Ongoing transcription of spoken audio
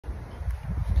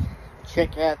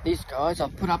check out this, guys.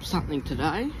 I've put up something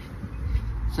today.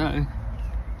 So,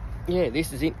 yeah,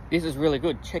 this is it. This is really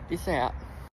good. Check this out.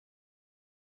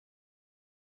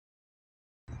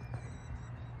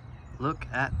 Look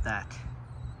at that.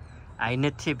 A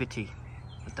nativity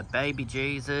with the baby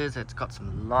Jesus. It's got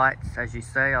some lights, as you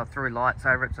see. I threw lights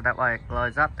over it so that way it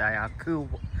glows up. They are cool,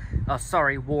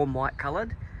 warm white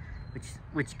coloured,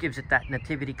 which gives it that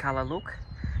nativity colour look.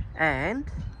 And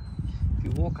if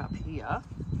you walk up here,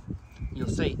 you'll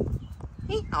see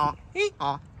hee-haw,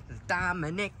 hee-haw,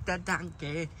 Dominic the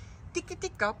donkey,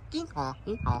 tick-a-tick-up, hee-haw,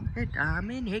 hee-haw,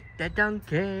 Dominic the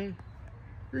donkey,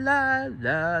 la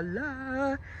la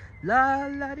la, la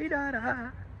la di da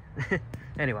da.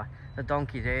 Anyway, the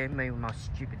donkey there, me with my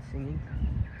stupid singing,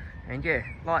 and yeah,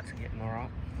 lights are getting alright.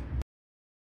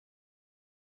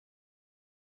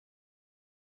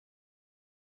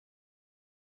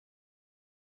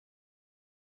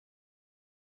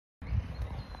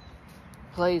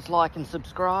 Please like and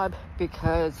subscribe,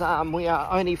 because we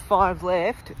are only 5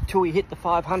 left till we hit the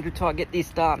 500 till I get this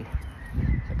done.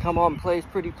 So come on, please,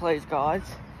 pretty please, guys.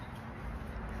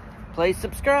 Please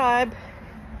subscribe.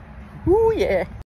 Ooh, yeah.